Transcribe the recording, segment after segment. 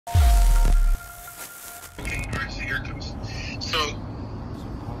So,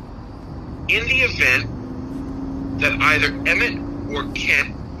 in the event that either Emmett or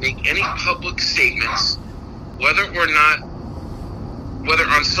Kent make any public statements, whether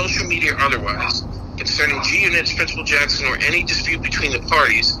on social media or otherwise, concerning G Unit's Principal Jackson or any dispute between the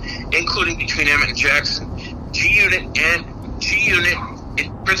parties, including between Emmett and Jackson, G Unit and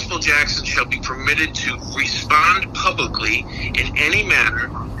Principal Jackson shall be permitted to respond publicly in any manner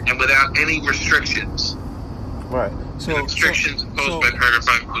and without any restrictions. Right. So restrictions imposed by Paragraph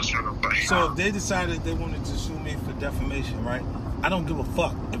 5. So if they decided they wanted to sue me for defamation, right? I don't give a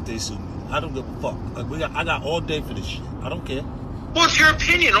fuck if they sue me. I don't give a fuck. Like I got all day for this shit. I don't care. Well, it's your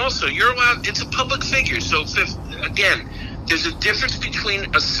opinion also. You're allowed, it's a public figure. So, again, there's a difference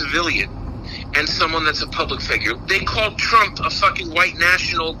between a civilian and someone that's a public figure. They called Trump a fucking white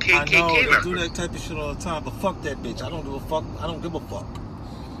national KKK member. I know, they do that type of shit all the time, but fuck that bitch. I don't give a fuck. I don't give a fuck.